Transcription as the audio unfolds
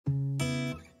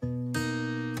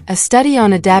A study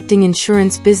on adapting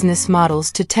insurance business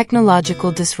models to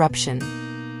technological disruption.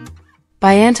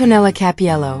 By Antonella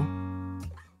Cappiello.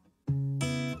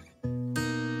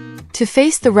 To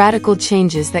face the radical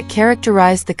changes that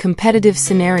characterized the competitive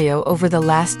scenario over the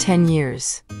last 10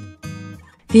 years,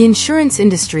 the insurance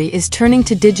industry is turning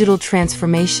to digital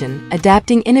transformation,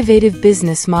 adapting innovative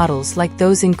business models like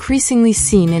those increasingly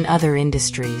seen in other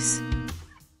industries.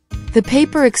 The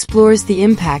paper explores the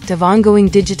impact of ongoing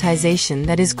digitization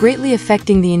that is greatly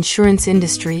affecting the insurance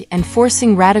industry and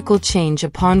forcing radical change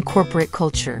upon corporate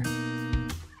culture,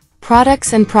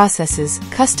 products and processes,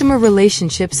 customer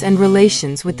relationships and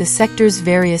relations with the sector's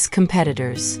various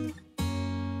competitors.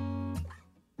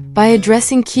 By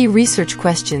addressing key research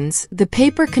questions, the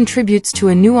paper contributes to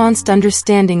a nuanced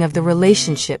understanding of the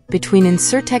relationship between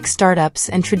Insurtech startups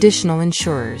and traditional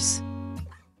insurers,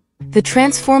 the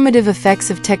transformative effects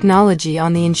of technology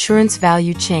on the insurance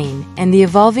value chain, and the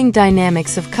evolving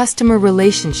dynamics of customer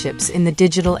relationships in the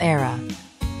digital era.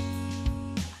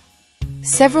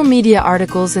 Several media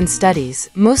articles and studies,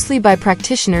 mostly by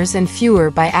practitioners and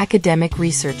fewer by academic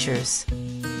researchers,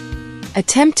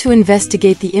 attempt to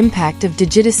investigate the impact of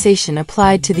digitization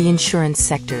applied to the insurance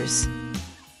sectors.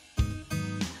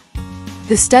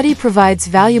 The study provides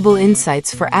valuable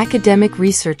insights for academic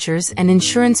researchers and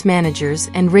insurance managers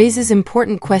and raises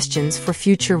important questions for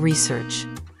future research,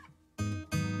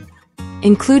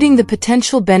 including the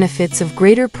potential benefits of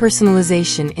greater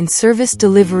personalization in service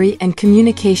delivery and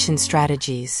communication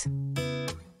strategies,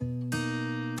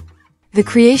 the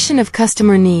creation of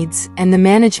customer needs, and the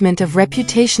management of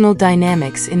reputational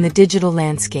dynamics in the digital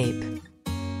landscape.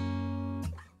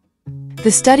 The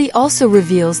study also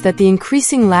reveals that the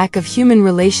increasing lack of human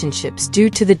relationships due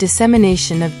to the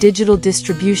dissemination of digital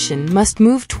distribution must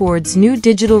move towards new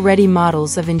digital-ready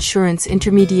models of insurance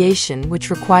intermediation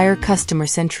which require customer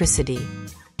centricity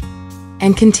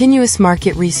and continuous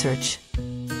market research.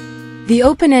 The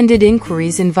open-ended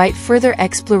inquiries invite further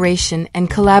exploration and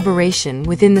collaboration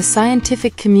within the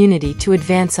scientific community to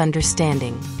advance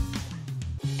understanding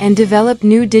and develop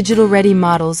new digital-ready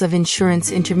models of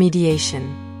insurance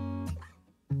intermediation.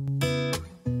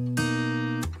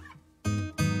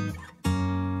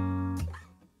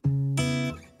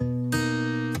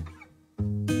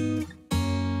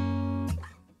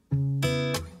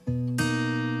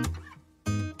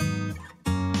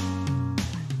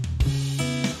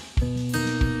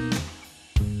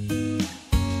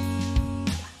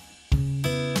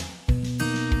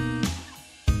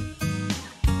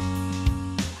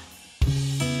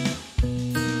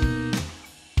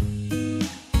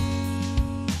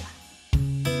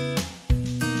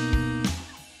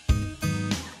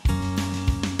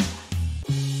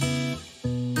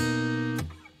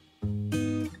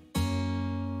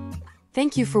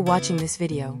 Thank you for watching this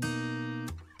video.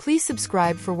 Please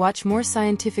subscribe for watch more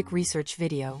scientific research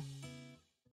video.